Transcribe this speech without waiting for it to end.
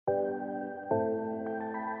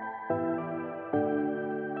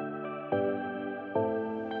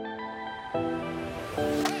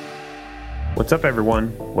What's up,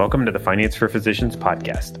 everyone? Welcome to the Finance for Physicians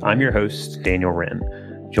podcast. I'm your host, Daniel Wren.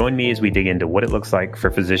 Join me as we dig into what it looks like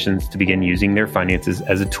for physicians to begin using their finances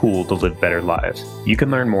as a tool to live better lives. You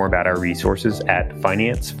can learn more about our resources at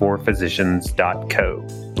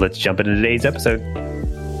financeforphysicians.co. Let's jump into today's episode.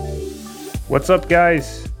 What's up,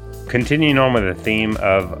 guys? Continuing on with the theme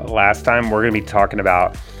of last time, we're going to be talking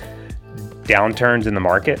about downturns in the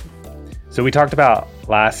market. So we talked about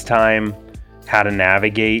last time how to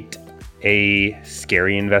navigate a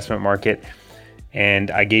scary investment market,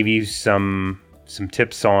 and I gave you some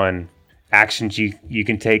tips on actions you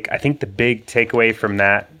can take. I think the big takeaway from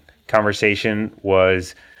that conversation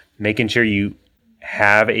was making sure you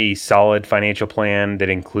have a solid financial plan that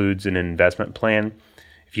includes an investment plan.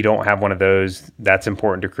 If you don't have one of those, that's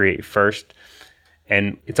important to create first.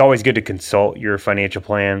 And it's always good to consult your financial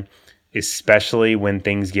plan, especially when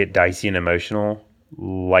things get dicey and emotional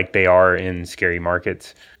like they are in scary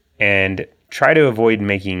markets. And try to avoid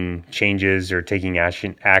making changes or taking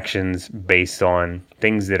actions based on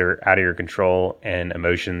things that are out of your control and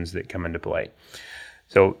emotions that come into play.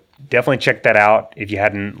 So definitely check that out if you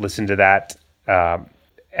hadn't listened to that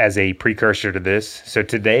as a precursor to this. So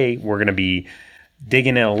today we're going to be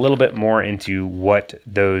digging in a little bit more into what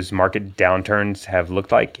those market downturns have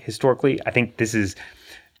looked like historically. I think this is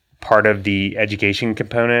part of the education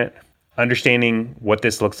component. Understanding what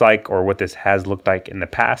this looks like or what this has looked like in the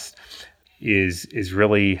past is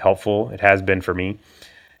really helpful. It has been for me.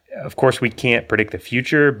 Of course, we can't predict the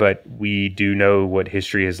future, but we do know what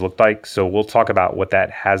history has looked like. So we'll talk about what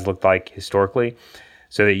that has looked like historically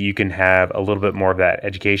so that you can have a little bit more of that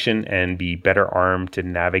education and be better armed to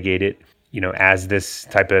navigate it, as this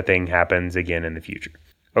type of thing happens again in the future.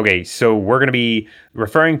 Okay, so we're going to be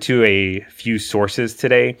referring to a few sources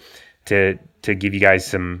today to give you guys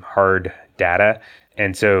some hard data.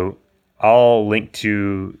 And so I'll link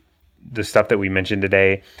to the stuff that we mentioned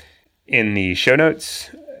today in the show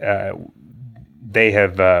notes. They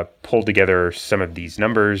have pulled together some of these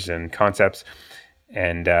numbers and concepts.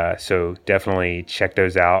 And so definitely check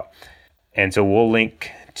those out. And so we'll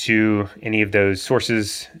link to any of those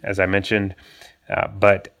sources, as I mentioned.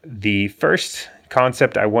 But the first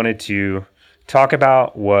concept I wanted to talk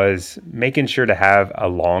about was making sure to have a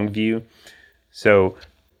long view. So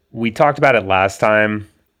we talked about it last time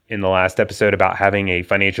in the last episode about having a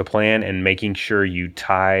financial plan and making sure you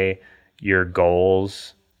tie your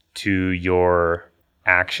goals to your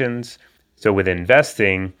actions. So with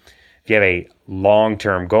investing, if you have a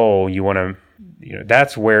long-term goal, you want to,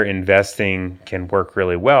 that's where investing can work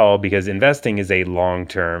really well, because investing is a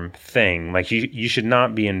long-term thing. Like you should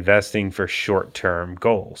not be investing for short-term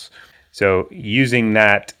goals. So using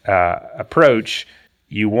that approach,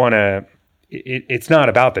 you want to, it's not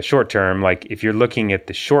about the short term. Like if you're looking at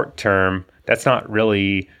the short term, that's not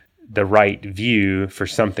really the right view for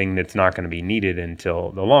something that's not going to be needed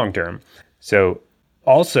until the long term. So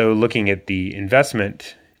also looking at the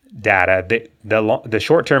investment data, the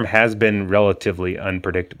short term has been relatively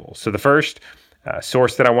unpredictable. So the first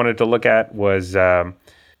source that I wanted to look at was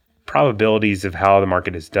probabilities of how the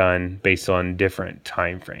market is done based on different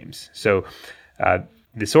time frames. So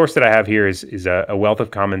the source that I have here is a Wealth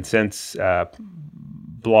of Common Sense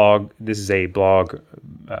blog. This is a blog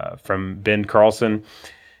from Ben Carlson,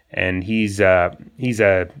 and he's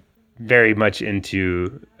very much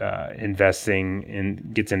into investing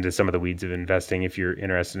and gets into some of the weeds of investing. If you're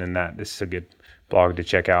interested in that, this is a good blog to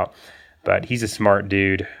check out. But he's a smart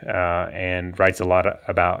dude and writes a lot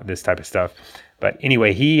about this type of stuff. But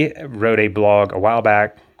anyway, he wrote a blog a while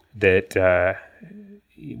back that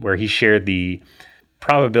where he shared the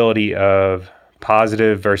probability of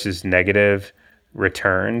positive versus negative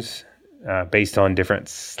returns based on different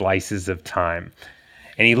slices of time.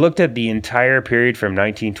 And he looked at the entire period from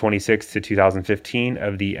 1926 to 2015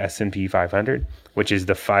 of the S&P 500, which is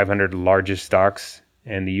the 500 largest stocks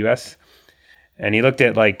in the US. And he looked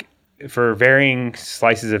at for varying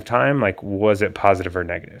slices of time, was it positive or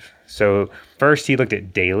negative? So first he looked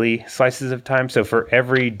at daily slices of time. So for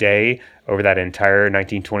every day over that entire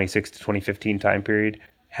 1926 to 2015 time period,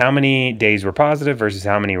 how many days were positive versus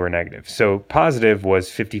how many were negative? So positive was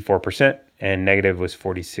 54% and negative was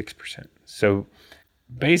 46%. So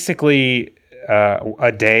basically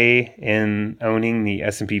a day in owning the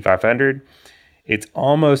S&P 500, it's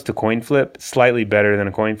almost a coin flip, slightly better than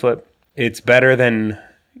a coin flip. It's better than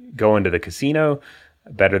going to the casino,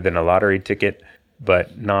 better than a lottery ticket,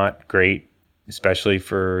 but not great, especially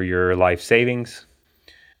for your life savings.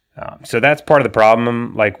 So that's part of the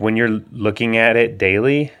problem. When you're looking at it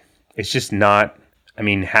daily, it's just not,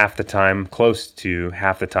 half the time, close to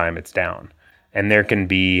half the time it's down. And there can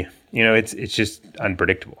be, it's just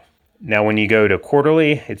unpredictable. Now, when you go to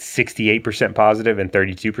quarterly, it's 68% positive and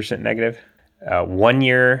 32% negative. 1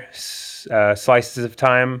 year slices of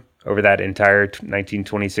time over that entire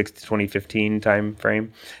 1926 to 2015 time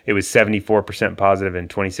frame, it was 74% positive and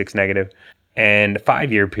 26 negative. And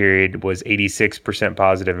 5-year period was 86%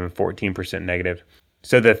 positive and 14% negative.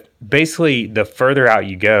 So basically the further out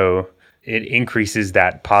you go, it increases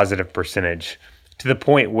that positive percentage to the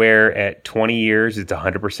point where at 20 years, it's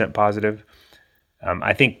 100% positive.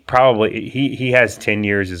 I think probably he has 10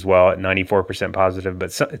 years as well at 94% positive,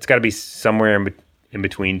 but it's got to be somewhere in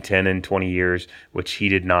between 10 and 20 years, which he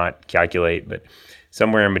did not calculate, but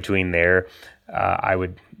somewhere in between there, I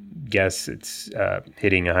would guess it's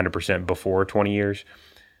hitting 100% before 20 years.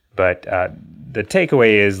 But the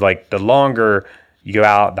takeaway is like the longer you go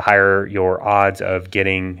out, the higher your odds of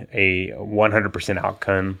getting a 100%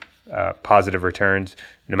 outcome, positive returns,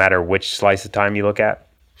 no matter which slice of time you look at.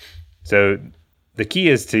 So the key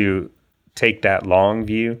is to take that long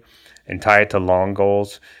view and tie it to long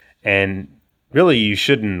goals. And really, you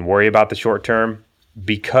shouldn't worry about the short term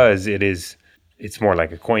because it's more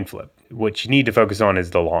like a coin flip. What you need to focus on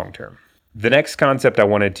is the long term. The next concept I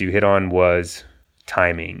wanted to hit on was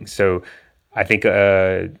timing. So I think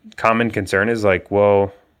a common concern is like,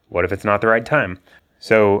 well, what if it's not the right time?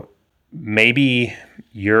 So maybe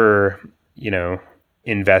you're,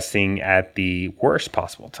 investing at the worst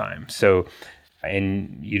possible time.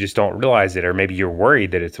 And you just don't realize it, or maybe you're worried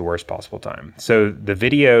that it's the worst possible time. So the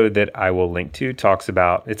video that I will link to talks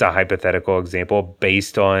about, it's a hypothetical example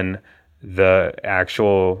based on the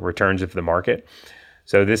actual returns of the market.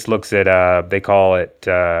 So this looks at, they call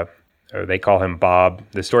him Bob,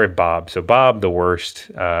 the story of Bob. So Bob, the worst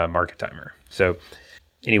market timer. So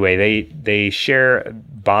anyway, they share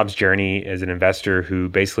Bob's journey as an investor who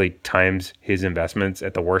basically times his investments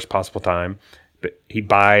at the worst possible time, but he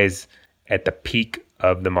buys at the peak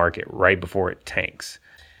of the market right before it tanks.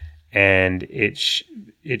 And it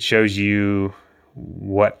shows you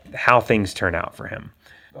how things turn out for him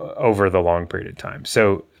over the long period of time.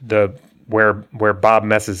 So where Bob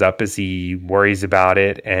messes up is he worries about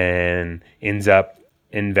it and ends up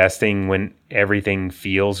investing when everything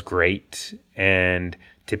feels great. And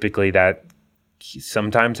typically that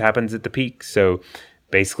sometimes happens at the peak. So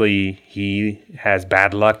basically he has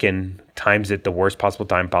bad luck and times it the worst possible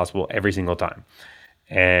time possible every single time.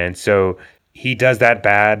 And so he does that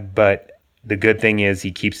bad, but the good thing is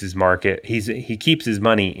he keeps his he keeps his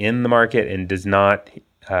money in the market and does not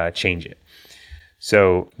change it.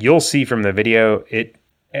 So you'll see from the video,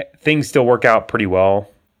 things still work out pretty well,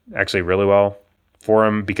 actually really well for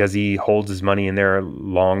him because he holds his money in there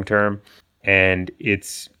long term. And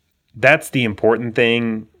that's the important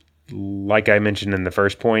thing. Like I mentioned in the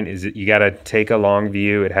first point, is that you got to take a long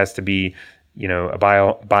view. It has to be, a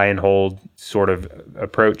buy and hold sort of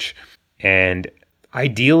approach. And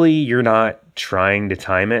ideally, you're not trying to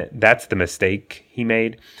time it. That's the mistake he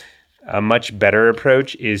made. A much better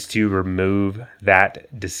approach is to remove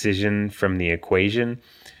that decision from the equation.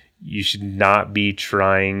 You should not be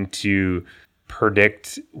trying to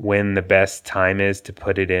predict when the best time is to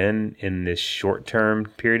put it in this short-term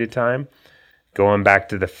period of time. Going back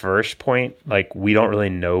to the first point, like we don't really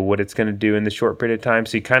know what it's going to do in the short period of time.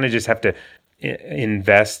 So you kind of just have to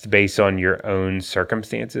invest based on your own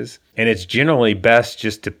circumstances. And it's generally best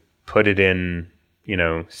just to put it in,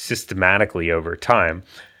 systematically over time.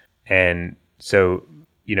 And so,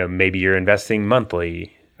 maybe you're investing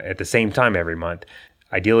monthly at the same time every month.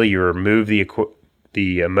 Ideally, you remove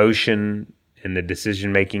the emotion and the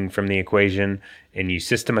decision making from the equation and you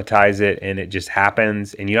systematize it and it just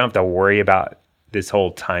happens and you don't have to worry about this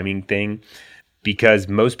whole timing thing, because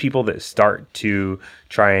most people that start to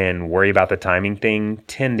try and worry about the timing thing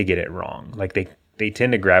tend to get it wrong. Like they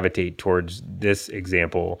tend to gravitate towards this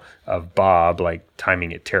example of Bob, like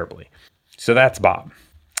timing it terribly. So that's Bob.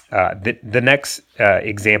 The next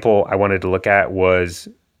example I wanted to look at was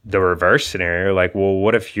the reverse scenario. Like, well,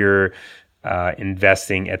 what if you're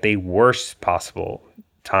investing at the worst possible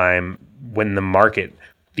time when the market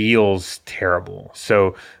feels terrible?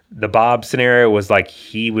 So the Bob scenario was like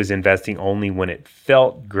he was investing only when it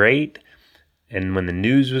felt great and when the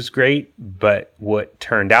news was great, but what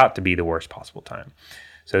turned out to be the worst possible time.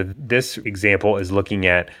 So this example is looking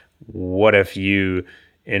at what if you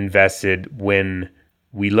invested when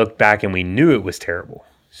we looked back and we knew it was terrible.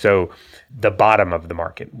 So the bottom of the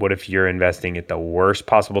market. What if you're investing at the worst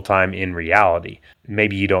possible time in reality?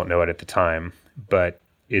 Maybe you don't know it at the time, but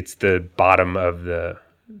it's the bottom of the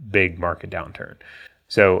big market downturn.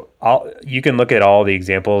 So you can look at all the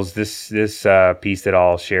examples. This piece that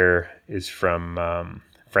I'll share is from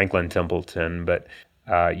Franklin Templeton, but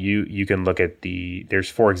you can look at there's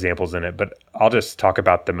 4 examples in it, but I'll just talk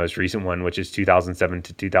about the most recent one, which is 2007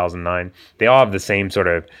 to 2009. They all have the same sort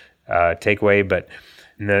of takeaway, but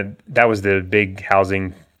that was the big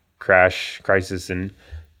housing crisis in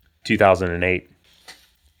 2008.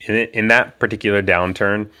 In that particular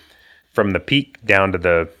downturn, from the peak down to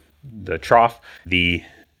the trough, the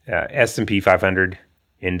S&P 500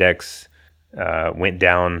 index went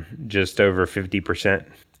down just over 50%.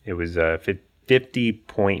 It was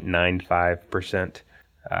 50.95%.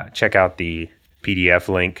 Check out the PDF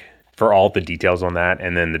link for all the details on that,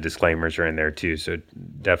 and then the disclaimers are in there too, so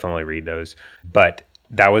definitely read those. But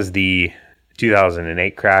that was the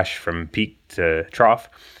 2008 crash from peak to trough.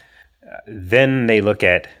 Then they look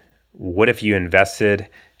at what if you invested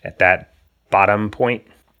at that bottom point.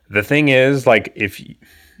 The thing is, like,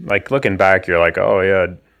 looking back, you're like, oh yeah,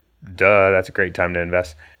 duh, that's a great time to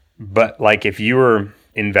invest. But like, if you were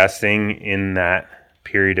investing in that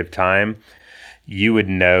period of time, you would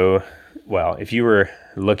know, well, if you were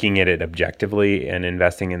looking at it objectively and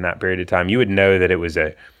investing in that period of time, you would know that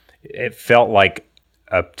it felt like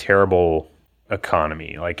a terrible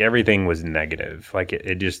economy. Like everything was negative. Like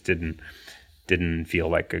it just didn't feel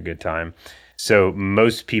like a good time. So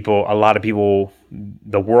a lot of people,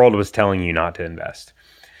 the world was telling you not to invest.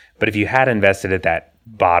 But if you had invested at that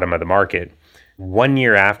bottom of the market, 1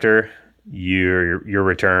 year after, your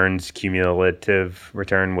returns, cumulative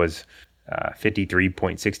return was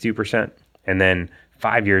 53.62%. And then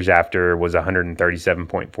 5 years after was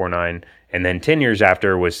 137.49. And then 10 years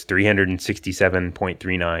after was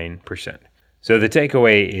 367.39%. So the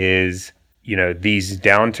takeaway is, these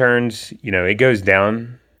downturns, it goes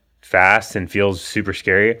down fast and feels super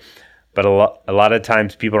scary. But a lot of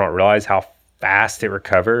times people don't realize how fast it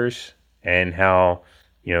recovers and how,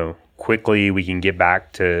 quickly we can get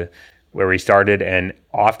back to where we started. And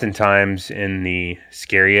oftentimes in the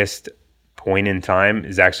scariest point in time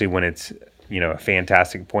is actually when it's, a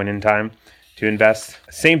fantastic point in time to invest.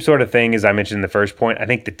 Same sort of thing as I mentioned in the first point. I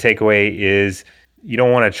think the takeaway is you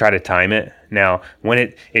don't want to try to time it. Now,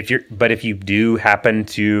 if you do happen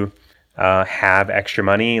to have extra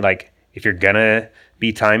money, like if you're gonna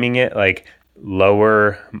be timing it, like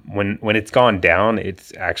lower when it's gone down,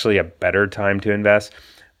 it's actually a better time to invest.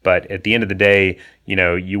 But at the end of the day,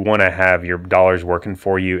 you want to have your dollars working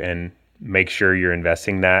for you and make sure you're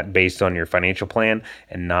investing that based on your financial plan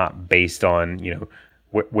and not based on,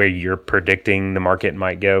 where you're predicting the market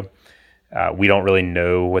might go. We don't really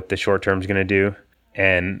know what the short term is going to do.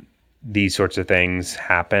 And these sorts of things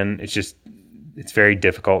happen. It's very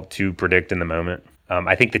difficult to predict in the moment.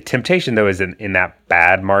 I think the temptation, though, is in that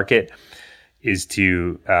bad market is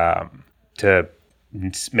to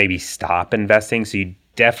maybe stop investing. So you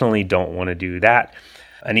definitely don't want to do that.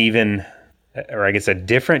 And even, or I guess a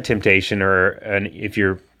different temptation,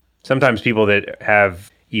 sometimes people that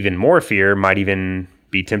have even more fear might even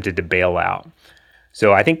be tempted to bail out.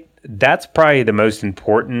 So I think that's probably the most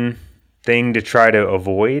important thing to try to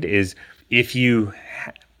avoid is if you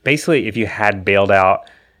had bailed out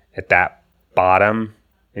at that bottom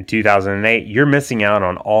in 2008, you're missing out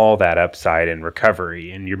on all that upside and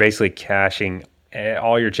recovery, and you're basically cashing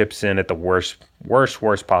all your chips in at the worst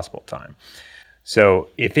possible time. So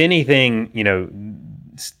if anything,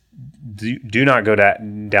 do not go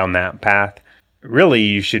down that path. Really,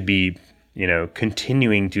 you should be,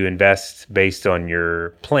 continuing to invest based on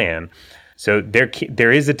your plan. So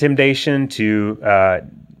there is a temptation to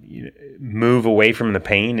move away from the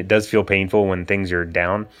pain. It does feel painful when things are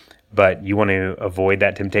down, but you want to avoid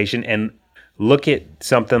that temptation and look at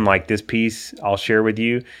something like this piece I'll share with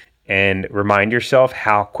you and remind yourself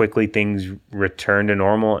how quickly things return to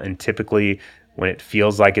normal. And typically when it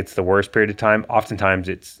feels like it's the worst period of time, oftentimes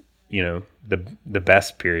it's, the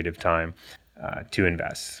best period of time to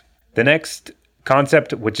invest. The next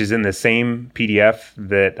concept, which is in the same PDF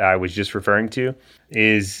that I was just referring to,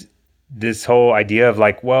 is this whole idea of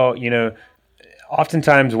like, well,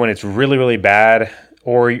 oftentimes when it's really, really bad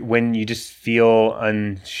or when you just feel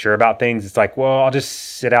unsure about things, it's like, well, I'll just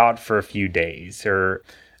sit out for a few days, or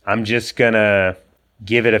I'm just going to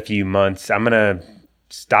give it a few months. I'm going to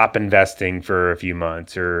stop investing for a few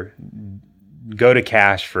months or go to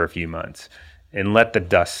cash for a few months and let the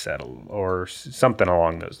dust settle or something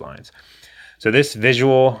along those lines. So this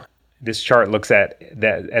chart looks at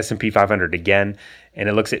the S&P 500 again, and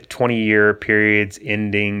it looks at 20-year periods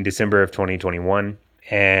ending December of 2021.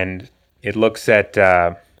 And it looks at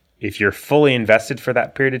if you're fully invested for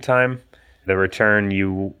that period of time, the return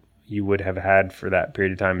you would have had for that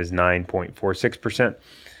period of time is 9.46%.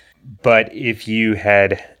 But if you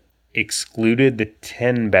had excluded the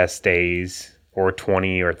 10 best days or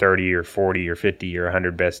 20 or 30 or 40 or 50 or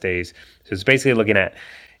 100 best days. So it's basically looking at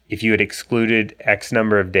if you had excluded X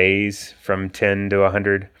number of days from 10 to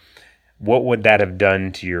 100, what would that have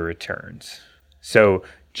done to your returns? So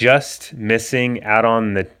just missing out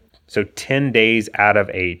on 10 days out of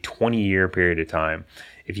a 20-year period of time.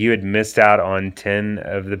 If you had missed out on 10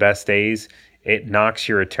 of the best days, it knocks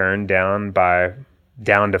your return down to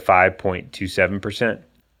 5.27%.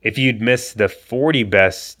 If you'd missed the 40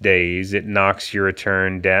 best days, it knocks your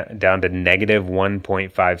return down to negative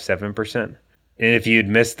 1.57%. And if you'd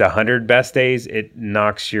missed the 100 best days, it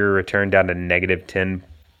knocks your return down to negative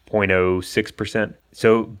 10.06%.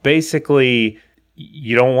 So basically,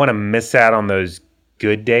 you don't want to miss out on those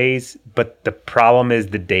good days, but the problem is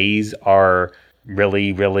the days are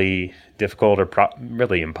really, really difficult or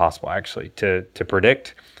really impossible actually to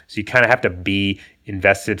predict. So you kind of have to be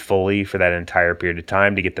invested fully for that entire period of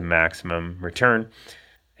time to get the maximum return.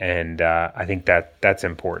 And I think that's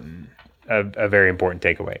important, a very important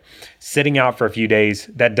takeaway. Sitting out for a few days,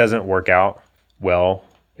 that doesn't work out well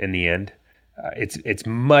in the end. It's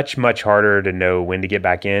much, much harder to know when to get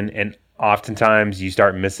back in. And oftentimes you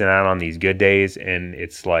start missing out on these good days, and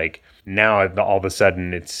it's like now all of a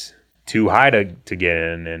sudden it's too high to get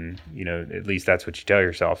in, and at least that's what you tell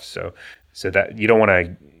yourself. So that you don't want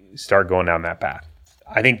to start going down that path.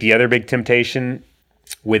 I think the other big temptation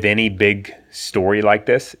with any big story like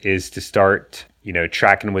this is to start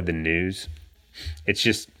tracking with the news. It's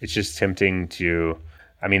just tempting to.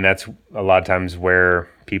 I mean, that's a lot of times where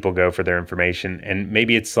people go for their information, and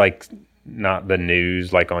maybe it's like not the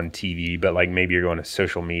news like on TV, but like maybe you're going to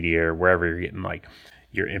social media or wherever you're getting like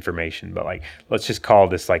your information. But like, let's just call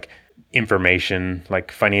this like information,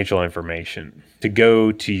 like financial information, to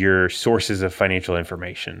go to your sources of financial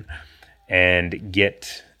information and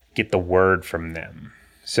get the word from them.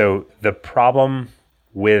 So the problem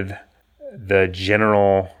with the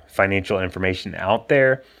general financial information out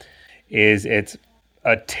there is it's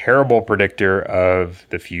a terrible predictor of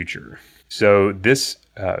the future. So this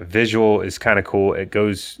visual is kind of cool. It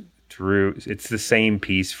goes through, it's the same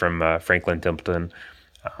piece from Franklin Templeton.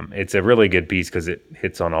 It's a really good piece because it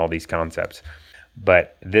hits on all these concepts.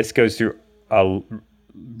 But this goes through a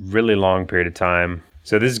really long period of time.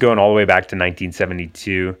 So this is going all the way back to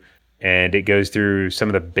 1972. And it goes through some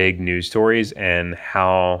of the big news stories and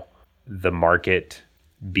how the market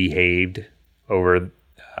behaved over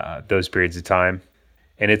those periods of time.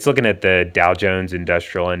 And it's looking at the Dow Jones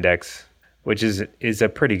Industrial Index, which is a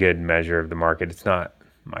pretty good measure of the market. It's not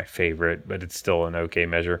my favorite, but it's still an okay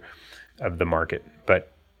measure of the market.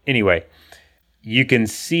 But anyway, you can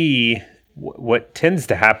see what tends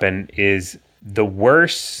to happen is the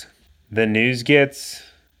worse the news gets,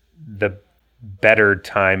 the better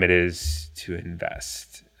time it is to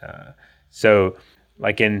invest. So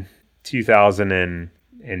like in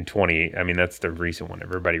 2020, I mean, that's the recent one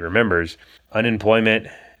everybody remembers, unemployment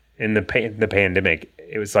in the pandemic,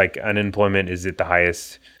 it was like unemployment is at the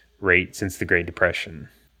highest rate since the Great Depression.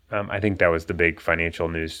 I think that was the big financial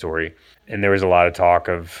news story. And there was a lot of talk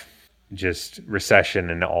of just recession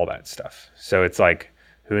and all that stuff. So it's like,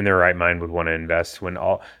 who in their right mind would want to invest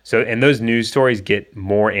and those news stories get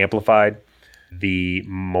more amplified the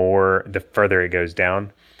further it goes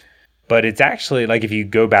down. But it's actually like, if you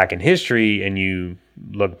go back in history and you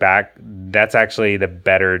look back, that's actually the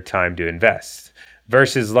better time to invest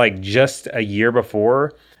versus like just a year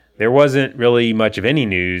before, there wasn't really much of any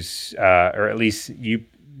news, or at least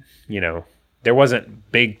there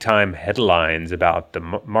wasn't big time headlines about the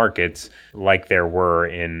markets like there were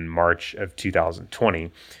in March of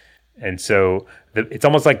 2020. And so it's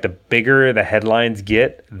almost like the bigger the headlines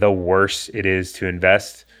get, the worse it is to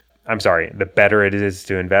invest. The better it is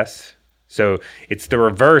to invest. So it's the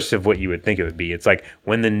reverse of what you would think it would be. It's like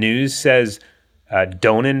when the news says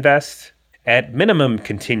don't invest, at minimum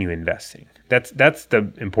continue investing. That's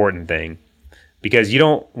the important thing, because you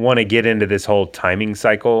don't want to get into this whole timing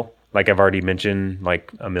cycle like I've already mentioned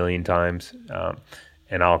like a million times,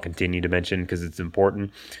 and I'll continue to mention because it's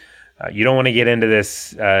important. You don't want to get into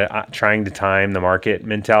this trying to time the market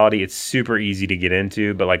mentality. It's super easy to get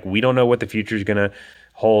into, but like we don't know what the future is going to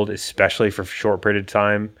hold, especially for a short period of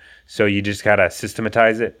time. So you just got to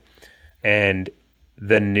systematize it. And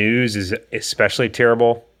the news is especially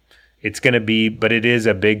terrible. It's going to be, but it is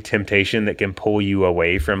a big temptation that can pull you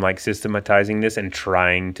away from like systematizing this and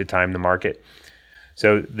trying to time the market.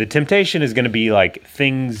 So the temptation is going to be like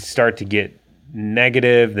things start to get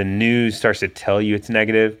negative. The news starts to tell you it's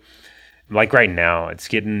negative. Like right now, it's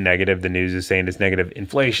getting negative. The news is saying it's negative.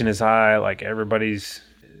 Inflation is high. Like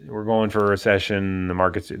we're going for a recession. The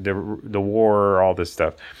markets, the war, all this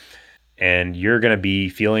stuff. And you're going to be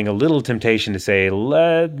feeling a little temptation to say,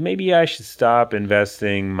 maybe I should stop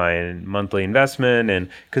investing my monthly investment, and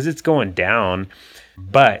because it's going down.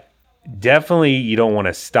 But definitely you don't want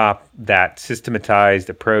to stop that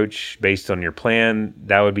systematized approach based on your plan.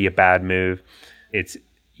 That would be a bad move. It's,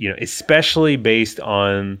 especially based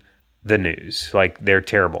on the news. Like, they're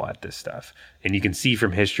terrible at this stuff. And you can see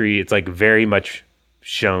from history, it's like very much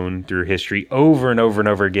shown through history over and over and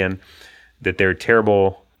over again that they're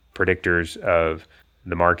terrible predictors of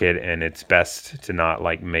the market, and it's best to not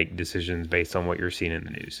make decisions based on what you're seeing in the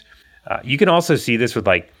news. You can also see this with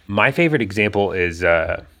my favorite example is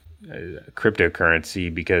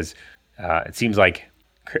cryptocurrency, because it seems like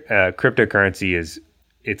cryptocurrency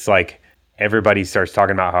it's like everybody starts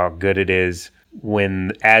talking about how good it is.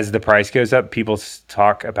 As the price goes up, people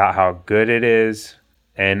talk about how good it is.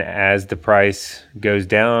 And as the price goes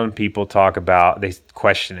down, people they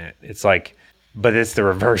question it. It's but it's the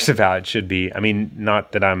reverse of how it should be. I mean,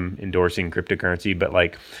 not that I'm endorsing cryptocurrency,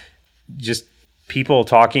 but just people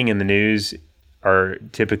talking in the news are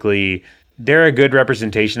typically, they're a good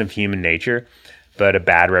representation of human nature, but a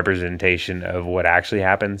bad representation of what actually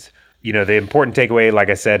happens. The important takeaway, like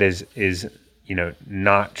I said, is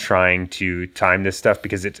not trying to time this stuff,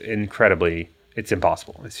 because it's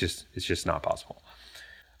impossible. It's just not possible.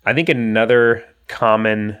 I think another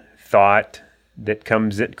common thought that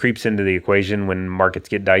creeps into the equation when markets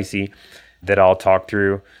get dicey that I'll talk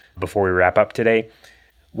through before we wrap up today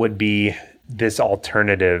would be this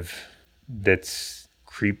alternative that's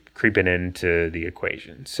creeping into the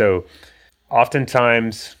equation. So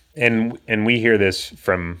oftentimes, and we hear this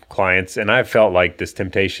from clients, and I've felt like this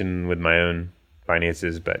temptation with my own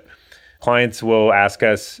finances, but clients will ask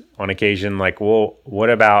us on occasion, well, what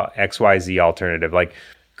about XYZ alternative?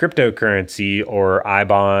 Cryptocurrency or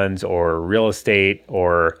I-bonds or real estate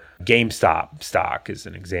or GameStop stock is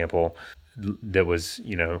an example that was,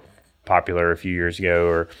 popular a few years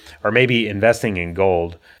ago, or maybe investing in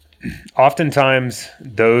gold. Oftentimes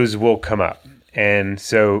those will come up. And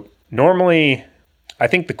so normally I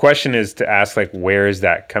think the question is to ask, where is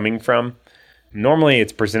that coming from? Normally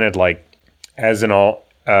it's presented as an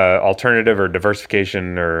alternative or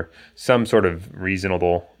diversification or some sort of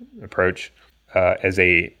reasonable approach as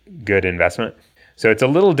a good investment. So it's a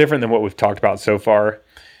little different than what we've talked about so far.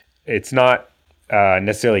 It's not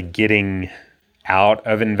necessarily getting out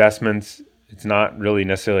of investments. It's not really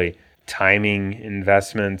necessarily timing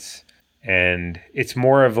investments. And it's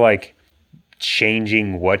more of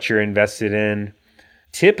changing what you're invested in.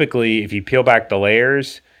 Typically, if you peel back the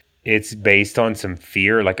layers, it's based on some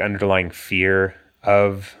fear, underlying fear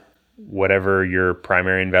of whatever your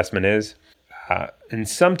primary investment is. And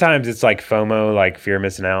sometimes it's FOMO, fear of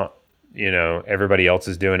missing out. Everybody else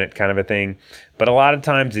is doing it kind of a thing. But a lot of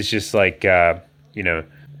times it's just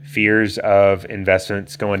fears of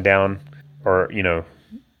investments going down or,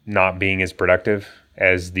 not being as productive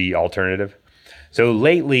as the alternative. So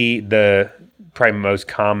lately, the probably most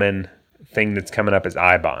common thing that's coming up is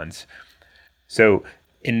I-bonds. So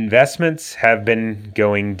investments have been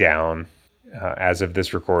going down as of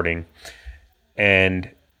this recording, and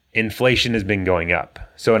inflation has been going up.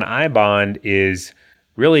 So an I-bond is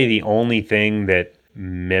really the only thing that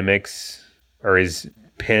mimics or is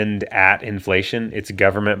pinned at inflation. It's a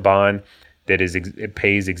government bond that it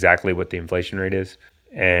pays exactly what the inflation rate is.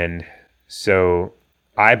 And so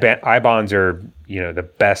I-bonds are, the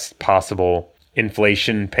best possible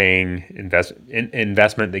inflation paying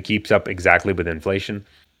investment that keeps up exactly with inflation.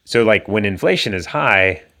 So when inflation is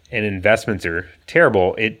high and investments are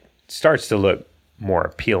terrible, it starts to look more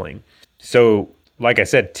appealing. So like I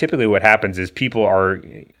said, typically what happens is people are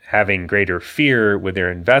having greater fear with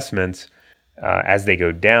their investments as they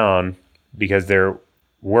go down, because they're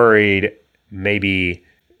worried maybe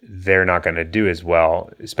they're not going to do as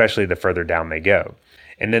well, especially the further down they go.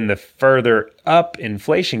 And then the further up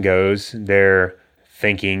inflation goes, they're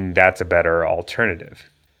thinking that's a better alternative.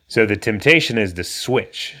 So the temptation is to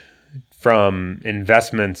switch from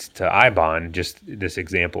investments to I-bond, just this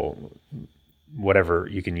example, whatever,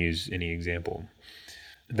 you can use any example.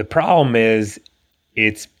 The problem is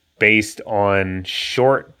it's based on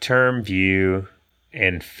short-term view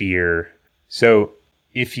and fear. So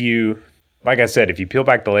if you, like I said, if you peel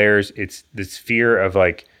back the layers, it's this fear of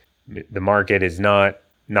the market is not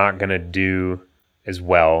going to do as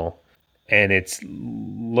well. And it's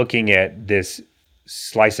looking at this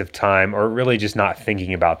slice of time, or really just not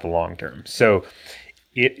thinking about the long term. So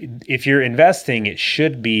if you're investing, it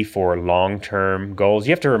should be for long-term goals.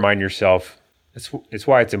 You have to remind yourself, it's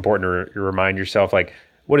why it's important to remind yourself,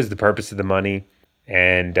 what is the purpose of the money?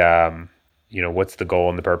 And what's the goal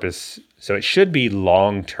and the purpose. So it should be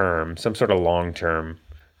long-term, some sort of long-term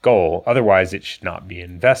goal. Otherwise, it should not be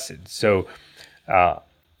invested. So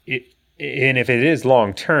and if it is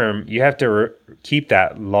long-term, you have to keep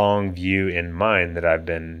that long view in mind that I've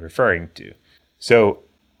been referring to. So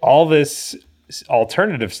all this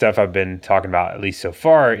alternative stuff I've been talking about, at least so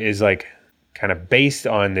far, is like kind of based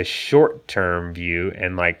on this short-term view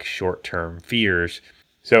and like short-term fears.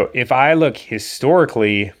 So if I look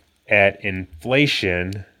historically at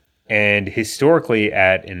inflation and historically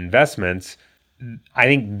at investments, I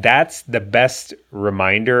think that's the best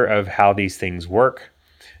reminder of how these things work.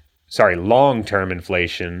 Long-term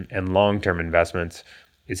inflation and long-term investments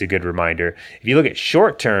is a good reminder. If you look at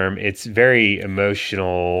short-term, it's very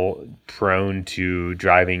emotional, prone to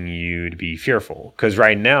driving you to be fearful. Because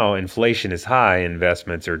right now, inflation is high,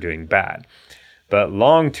 investments are doing bad. But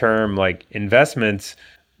long-term, like investments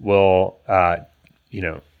will,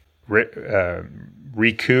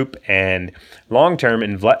 recoup, and long-term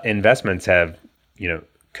investments have,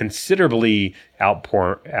 considerably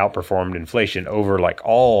outperformed inflation over like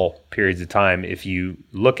all periods of time if you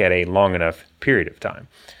look at a long enough period of time.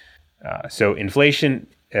 So inflation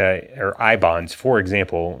or I-bonds, for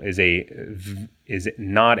example, is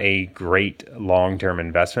not a great long-term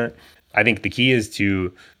investment. I think the key is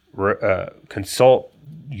to consult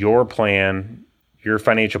your plan, your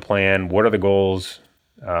financial plan. What are the goals?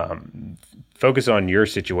 Focus on your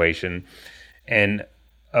situation and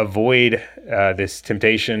avoid this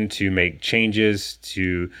temptation to make changes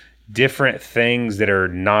to different things that are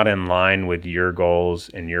not in line with your goals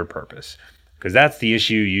and your purpose. Because that's the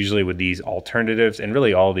issue usually with these alternatives and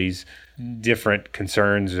really all these different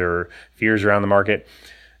concerns or fears around the market.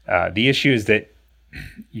 The issue is that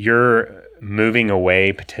you're moving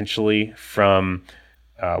away potentially from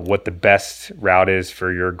what the best route is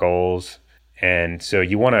for your goals. And so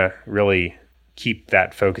you want to really keep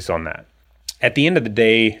that focus on that. At the end of the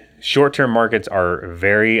day, short-term markets are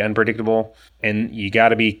very unpredictable, and you got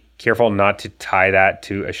to be careful not to tie that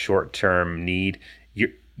to a short-term need.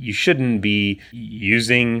 You shouldn't be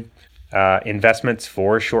using investments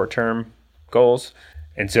for short-term goals.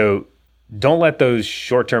 And so don't let those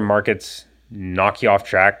short-term markets knock you off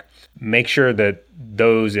track. Make sure that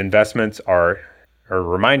those investments or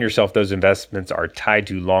remind yourself those investments are tied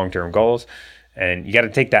to long-term goals. And you got to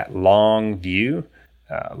take that long view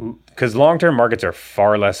because long-term markets are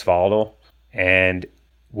far less volatile and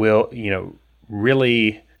will,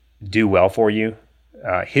 really do well for you.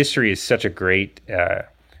 History is such a great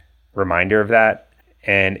reminder of that.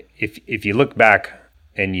 And if you look back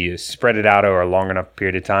and you spread it out over a long enough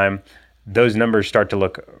period of time, those numbers start to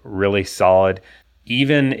look really solid.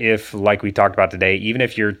 Even if, like we talked about today, even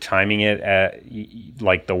if you're timing it at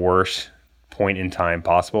like the worst point in time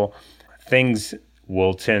possible, things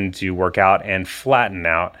will tend to work out and flatten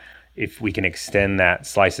out if we can extend that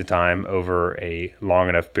slice of time over a long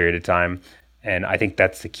enough period of time. And I think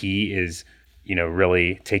that's the key is,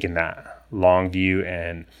 really taking that long view.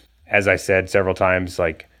 And as I said several times,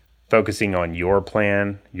 like focusing on your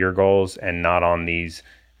plan, your goals, and not on these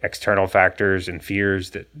external factors and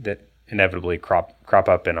fears that inevitably crop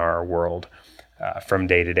up in our world from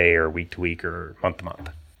day to day or week to week or month to month.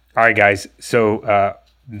 All right, guys. So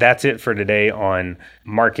that's it for today on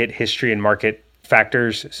market history and market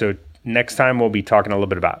factors. So next time we'll be talking a little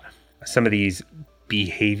bit about some of these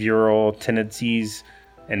behavioral tendencies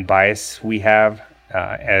and bias we have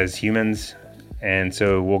as humans. And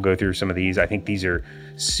so we'll go through some of these. I think these are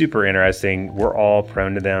super interesting. We're all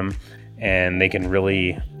prone to them, and they can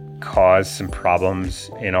really cause some problems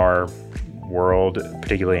in our world,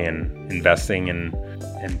 particularly in investing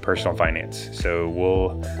and personal finance. So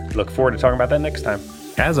we'll look forward to talking about that next time.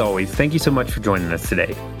 As always, thank you so much for joining us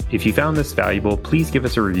today. If you found this valuable, please give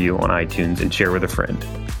us a review on iTunes and share with a friend.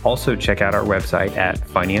 Also, check out our website at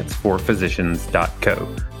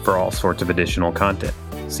financeforphysicians.co for all sorts of additional content.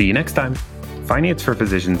 See you next time. Finance for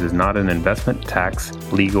Physicians is not an investment, tax,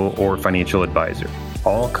 legal, or financial advisor.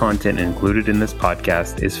 All content included in this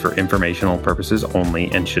podcast is for informational purposes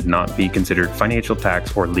only and should not be considered financial,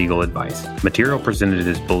 tax, or legal advice. Material presented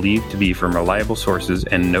is believed to be from reliable sources,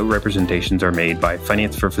 and no representations are made by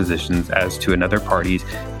Finance for Physicians as to another party's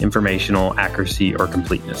informational accuracy or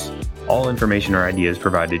completeness. All information or ideas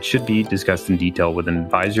provided should be discussed in detail with an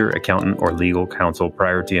advisor, accountant, or legal counsel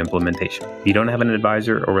prior to implementation. If you don't have an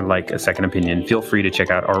advisor or would like a second opinion, feel free to check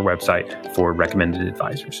out our website for recommended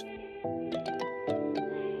advisors.